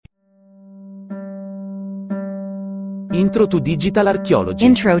Intro to Digital Archaeology.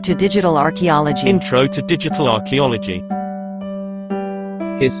 Intro to Digital Archaeology. Intro to Digital Archaeology.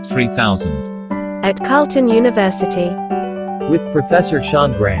 HIST3000. At Carleton University. With Professor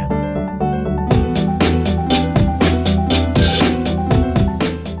Sean Graham.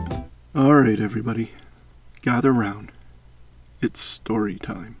 All right, everybody, gather round. It's story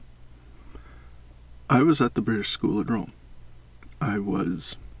time. I was at the British School at Rome. I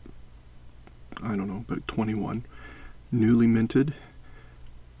was, about 21, newly minted,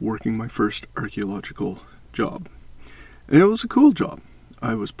 working my first archaeological job. And it was a cool job.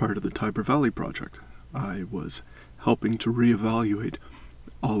 I was part of the Tiber Valley project. I was helping to reevaluate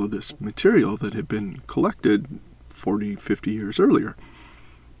all of this material that had been collected 40, 50 years earlier.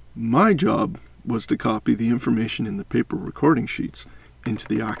 My job was to copy the information in the paper recording sheets into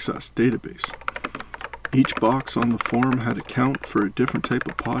the Access database. Each box on the form had a count for a different type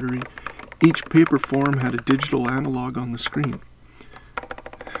of pottery. Each paper form had a digital analog on the screen.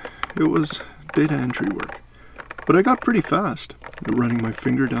 It was data entry work, but I got pretty fast at running my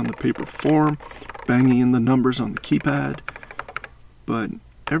finger down the paper form, banging in the numbers on the keypad. But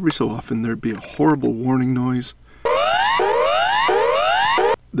every so often there'd be a horrible warning noise.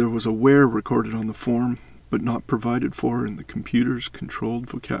 There was a where recorded on the form, but not provided for in the computer's controlled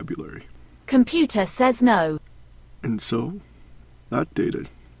vocabulary. Computer says no. And so, that data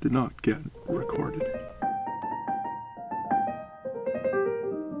did not get recorded.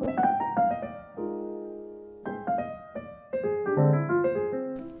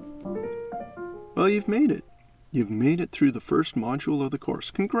 Well, you've made it. You've made it through the first module of the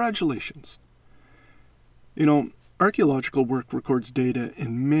course. Congratulations. Archaeological work records data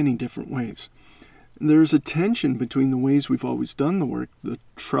in many different ways. There's a tension between the ways we've always done the work, the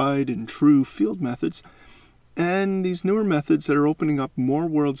tried and true field methods, and these newer methods that are opening up more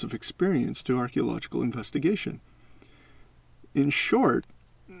worlds of experience to archaeological investigation. In short,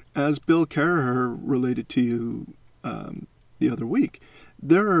 as Bill Caraher related to you the other week,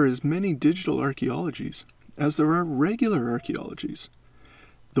 there are as many digital archaeologies as there are regular archaeologies.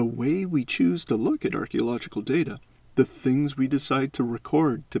 The way we choose to look at archaeological data, the things we decide to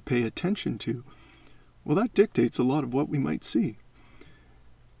record, to pay attention to, well, that dictates a lot of what we might see.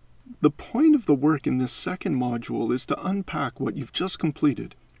 The point of the work in this second module is to unpack what you've just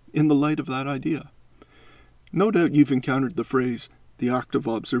completed in the light of that idea. No doubt you've encountered the phrase, the act of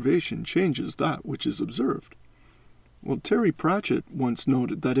observation changes that which is observed. Well, Terry Pratchett once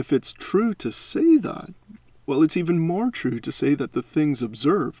noted that if it's true to say that, well, it's even more true to say that the things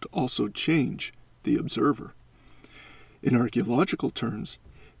observed also change the observer. In archaeological terms,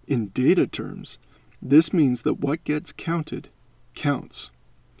 in data terms, this means that what gets counted counts.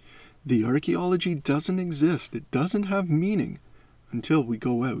 The archaeology doesn't exist, it doesn't have meaning until we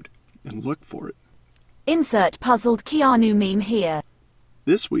go out and look for it. Insert puzzled Keanu meme here.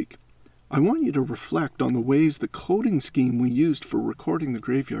 This week, I want you to reflect on the ways the coding scheme we used for recording the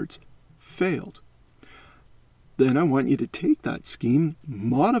graveyards failed. Then I want you to take that scheme,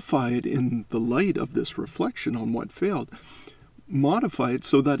 modify it in the light of this reflection on what failed, modify it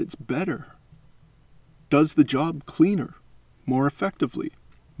so that it's better. Does the job cleaner, more effectively,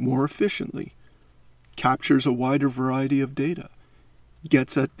 more efficiently, captures a wider variety of data,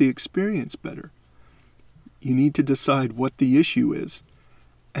 gets at the experience better. You need to decide what the issue is,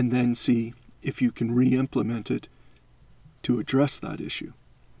 and then see if you can re-implement it to address that issue.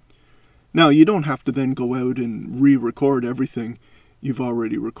 Now, you don't have to then go out and re-record everything you've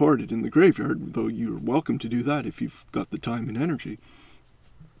already recorded in the graveyard, though you're welcome to do that if you've got the time and energy.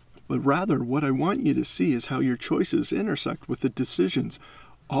 But rather, what I want you to see is how your choices intersect with the decisions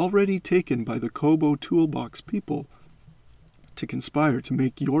already taken by the Kobo Toolbox people to conspire to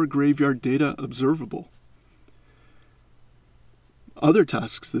make your graveyard data observable. Other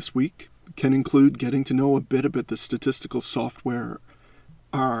tasks this week can include getting to know a bit about the statistical software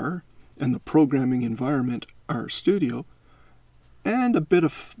R and the programming environment RStudio, and a bit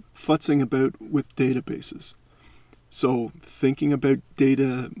of futzing about with databases. So thinking about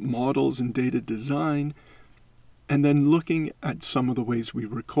data models and data design, and then looking at some of the ways we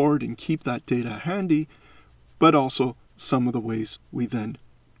record and keep that data handy, but also some of the ways we then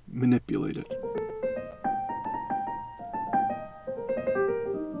manipulate it.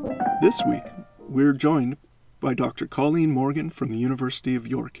 This week, we're joined by Dr. Colleen Morgan from the University of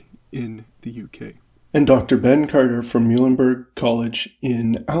York in the UK, and Dr. Ben Carter from Muhlenberg College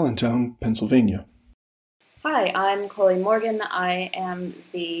in Allentown, Pennsylvania. Hi, I'm Colleen Morgan. I am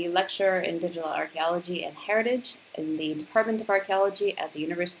the lecturer in Digital Archaeology and Heritage in the Department of Archaeology at the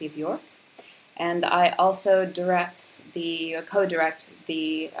University of York. And I also co-direct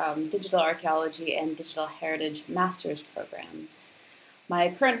the Digital Archaeology and Digital Heritage Master's programs. My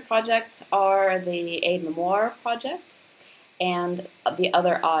current projects are the Aid Memoir project and the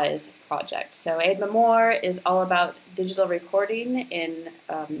Other Eyes project. So Aid Memoir is all about digital recording in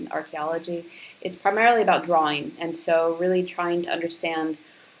archaeology. It's primarily about drawing, and so really trying to understand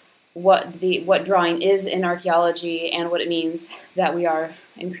what drawing is in archaeology and what it means that we are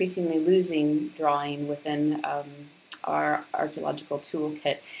increasingly losing drawing within our archaeological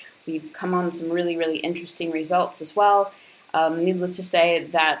toolkit. We've come on some really, really interesting results as well. Needless to say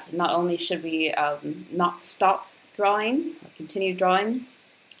that not only should we not stop drawing, or continue drawing,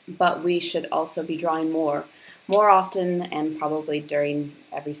 but we should also be drawing more often and probably during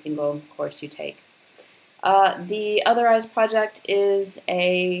every single course you take. The Other Eyes project is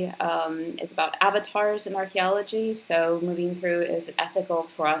about avatars in archaeology. So moving through, is it ethical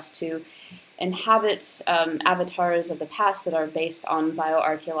for us to inhabit avatars of the past that are based on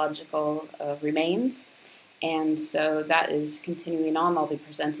bioarchaeological remains? And so that is continuing on. I'll be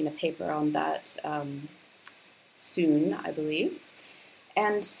presenting a paper on that soon, I believe.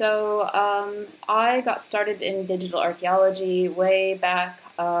 And so I got started in digital archaeology way back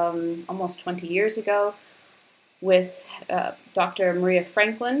almost 20 years ago with Dr. Maria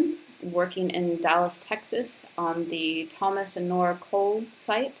Franklin working in Dallas, Texas on the Thomas and Nora Cole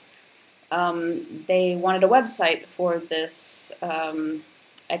site. They wanted a website for this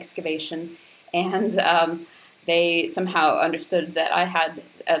excavation, and they somehow understood that I had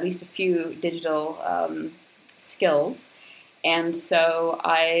at least a few digital skills. And so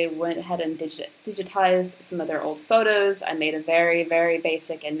I went ahead and digitized some of their old photos. I made a very, very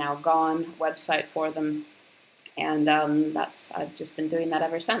basic and now gone website for them. And I've just been doing that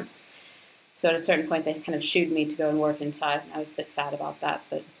ever since. So at a certain point, they kind of shooed me to go and work inside. I was a bit sad about that,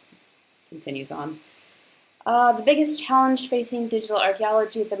 but it continues on. The biggest challenge facing digital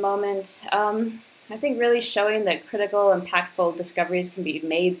archaeology at the moment, I think really showing that critical, impactful discoveries can be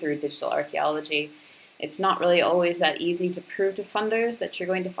made through digital archaeology. It's not really always that easy to prove to funders that you're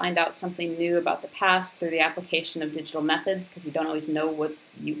going to find out something new about the past through the application of digital methods, because you don't always know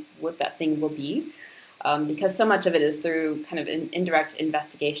what that thing will be. Because so much of it is through kind of indirect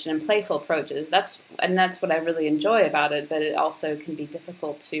investigation and playful approaches. That's what I really enjoy about it, but it also can be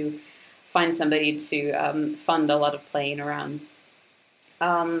difficult to find somebody to fund a lot of playing around.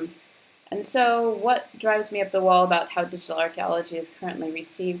 And so what drives me up the wall about how digital archaeology is currently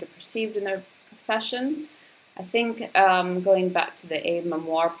received or perceived in their profession? I think going back to the Aid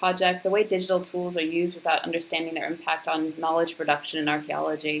Memoir project, the way digital tools are used without understanding their impact on knowledge production in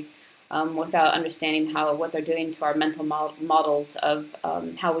archaeology, without understanding what they're doing to our mental models of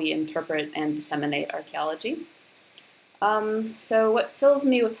how we interpret and disseminate archaeology. So what fills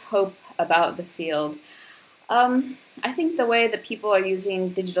me with hope about the field? I think the way that people are using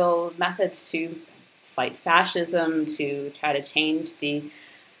digital methods to fight fascism, to try to change the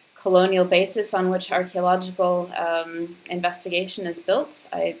colonial basis on which archaeological investigation is built,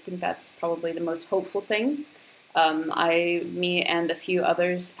 I think that's probably the most hopeful thing. Me and a few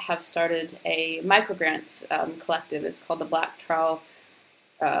others have started a microgrants collective. It's called the Black Trowel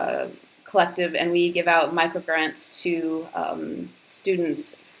Collective, and we give out microgrants to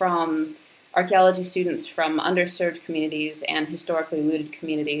archaeology students from underserved communities and historically looted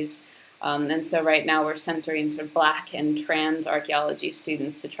communities. And so right now we're centering sort of Black and trans archaeology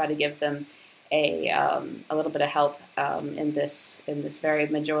students to try to give them a little bit of help in this very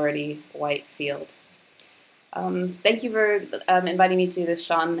majority white field. Thank you for inviting me to do this,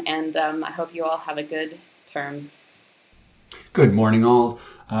 Sean, and I hope you all have a good term. Good morning, all.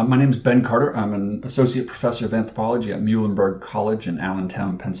 My name is Ben Carter. I'm an associate professor of anthropology at Muhlenberg College in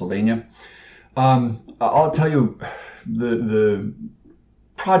Allentown, Pennsylvania. I'll tell you, the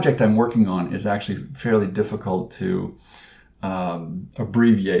project I'm working on is actually fairly difficult to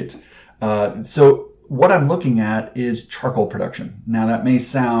abbreviate. So what I'm looking at is charcoal production. Now that may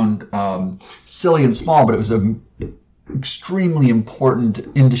sound silly and small, but it was an extremely important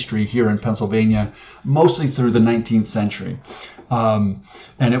industry here in Pennsylvania, mostly through the 19th century. And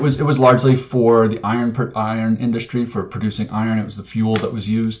it was largely for the iron industry, for producing iron. It was the fuel that was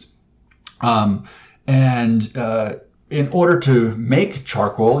used. In order to make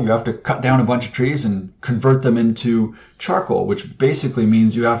charcoal, you have to cut down a bunch of trees and convert them into charcoal, which basically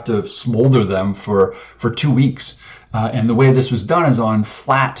means you have to smolder them for 2 weeks. And the way this was done is on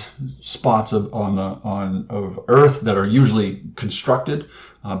flat spots of earth that are usually constructed,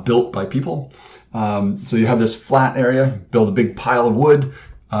 built by people. So you have this flat area, build a big pile of wood,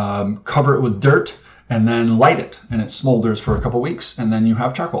 cover it with dirt, and then light it, and it smolders for a couple weeks, and then you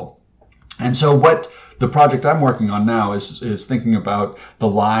have charcoal. And so what the project I'm working on now is thinking about the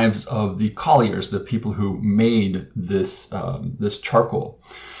lives of the colliers, the people who made this charcoal.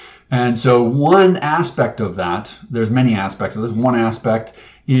 And so one aspect of that, there's many aspects of this, one aspect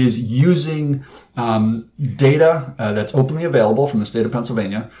is using data that's openly available from the state of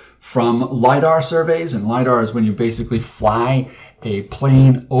Pennsylvania from LiDAR surveys. And LiDAR is when you basically fly a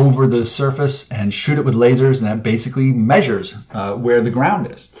plane over the surface and shoot it with lasers, and that basically measures where the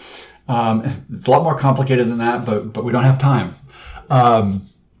ground is. It's a lot more complicated than that, but we don't have time.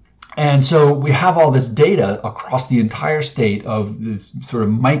 And so we have all this data across the entire state of this sort of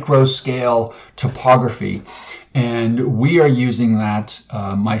micro scale topography. And we are using that,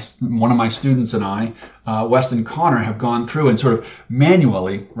 one of my students and I, Weston Connor, have gone through and sort of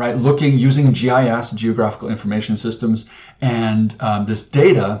manually, right, using GIS, Geographical Information Systems, and this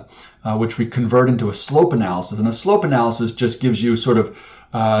data, which we convert into a slope analysis. And a slope analysis just gives you sort of,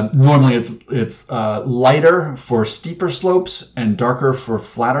 normally it's lighter for steeper slopes and darker for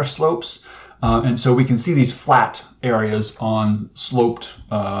flatter slopes. And so we can see these flat areas on sloped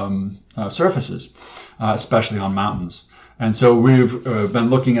surfaces, especially on mountains. And so we've been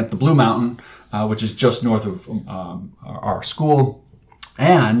looking at the Blue Mountain, which is just north of our school.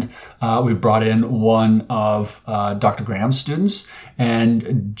 And we've brought in one of Dr. Graham's students,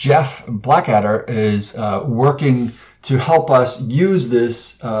 and Jeff Blackadder is working to help us use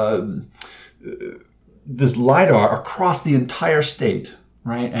this this LiDAR across the entire state,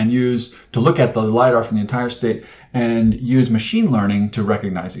 right? And to look at the LiDAR from the entire state and use machine learning to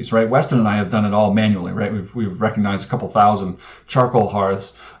recognize these, right? Weston and I have done it all manually, right? We've recognized a couple thousand charcoal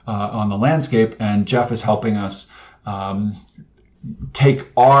hearths on the landscape, and Jeff is helping us take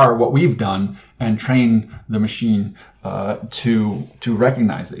what we've done and train the machine to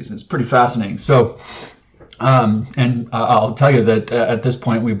recognize these. It's pretty fascinating. So, and I'll tell you that at this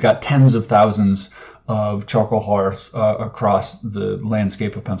point we've got tens of thousands of charcoal hearths across the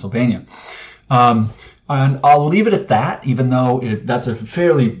landscape of Pennsylvania. And I'll leave it at that, even though that's a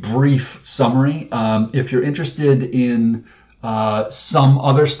fairly brief summary. If you're interested in some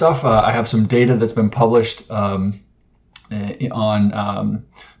other stuff, I have some data that's been published on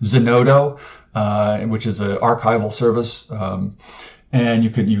Zenodo, which is an archival service, and you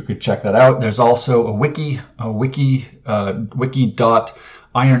could check that out. There's also a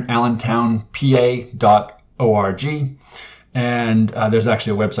wiki.ironallentownpa.org, and there's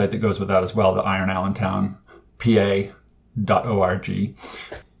actually a website that goes with that as well, the ironallentownpa.org.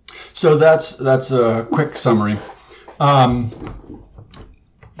 So that's a quick summary.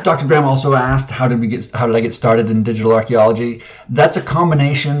 Dr. Graham also asked, how did I get started in digital archaeology? That's a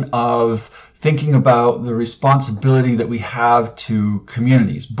combination of thinking about the responsibility that we have to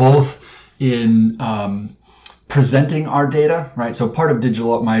communities, both in presenting our data, right? So part of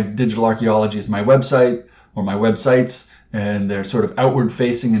my digital archaeology is my website or my websites, and they're sort of outward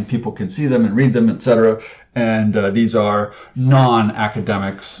facing and people can see them and read them, etc. And these are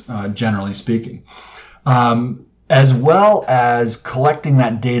non-academics, generally speaking. As well as collecting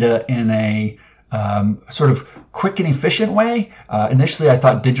that data in a sort of quick and efficient way. Initially, I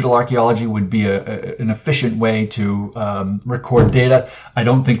thought digital archaeology would be an efficient way to record data. I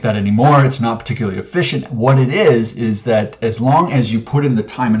don't think that anymore. It's not particularly efficient. What it is that as long as you put in the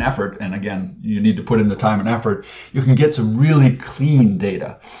time and effort, and again, you need to put in the time and effort, you can get some really clean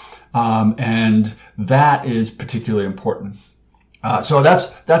data. And that is particularly important. So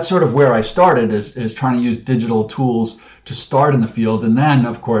that's sort of where I started, is trying to use digital tools to start in the field, and then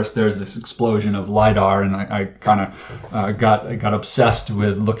of course there's this explosion of LiDAR, and I kind of got obsessed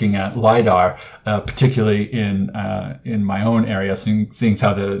with looking at LiDAR, particularly in my own area, seeing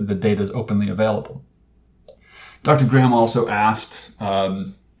how the data is openly available. Dr. Graham also asked,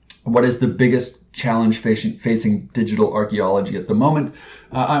 what is the biggest challenge facing digital archaeology at the moment?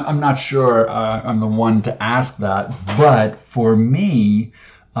 I'm not sure I'm the one to ask that, but for me,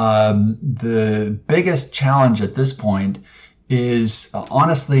 the biggest challenge at this point is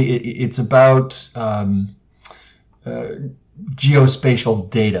honestly, it's about geospatial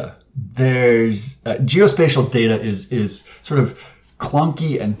data. There's geospatial data is sort of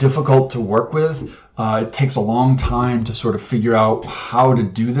clunky and difficult to work with. It takes a long time to sort of figure out how to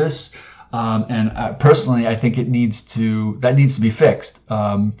do this. And personally, I think that needs to be fixed.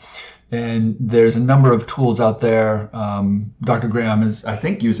 And there's a number of tools out there. Dr. Graham is, I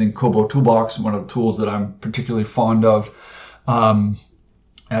think, using Kobo Toolbox, one of the tools that I'm particularly fond of. And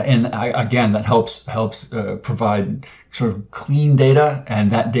again, that helps provide sort of clean data, and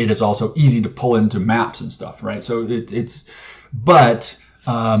that data is also easy to pull into maps and stuff, right? So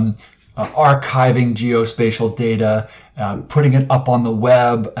archiving geospatial data putting it up on the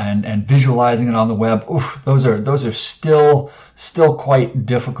web and visualizing it on the web, those are still quite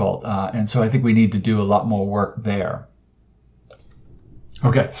difficult. And so I think we need to do a lot more work there.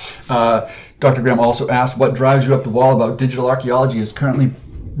 Okay. Dr. Graham also asked, what drives you up the wall about digital archaeology is currently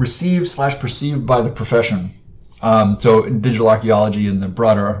received/perceived by the profession? So digital archaeology and the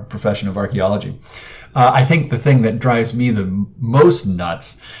broader profession of archaeology. I think the thing that drives me the most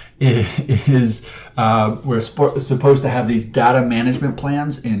nuts is we're supposed to have these data management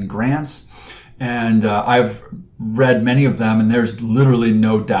plans in grants, and I've read many of them, and there's literally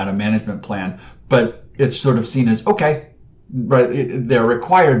no data management plan, but it's sort of seen as, okay, right, they're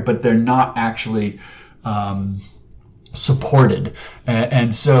required, but they're not actually supported.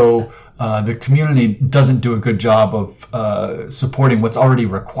 And so the community doesn't do a good job of supporting what's already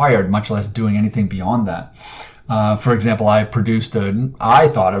required, much less doing anything beyond that. For example, I produced I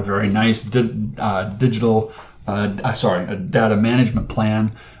thought a very nice a data management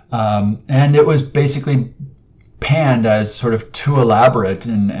plan, and it was basically panned as sort of too elaborate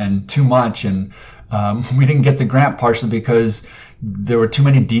and too much, and we didn't get the grant partially because there were too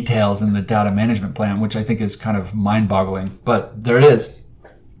many details in the data management plan, which I think is kind of mind-boggling, but there it is.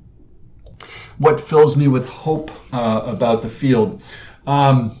 What fills me with hope about the field?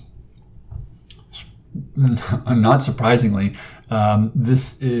 Not surprisingly,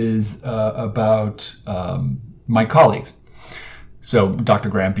 this is about my colleagues. So Dr.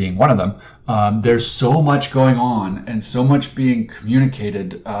 Graham being one of them. There's so much going on and so much being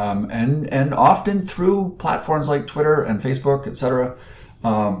communicated, and often through platforms like Twitter and Facebook, etc.,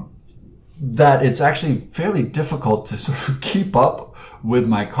 that it's actually fairly difficult to sort of keep up with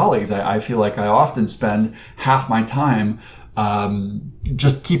my colleagues. I feel like I often spend half my time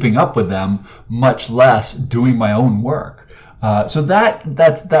just keeping up with them, much less doing my own work. So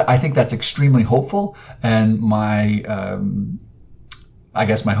that I think that's extremely hopeful, and my I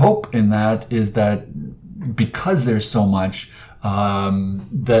guess my hope in that is that because there's so much,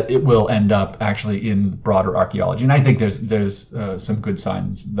 that it will end up actually in broader archaeology, and I think there's some good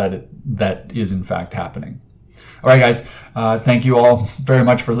signs that that is in fact happening. All right, guys, thank you all very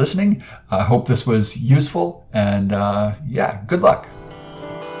much for listening. I hope this was useful, and yeah, good luck.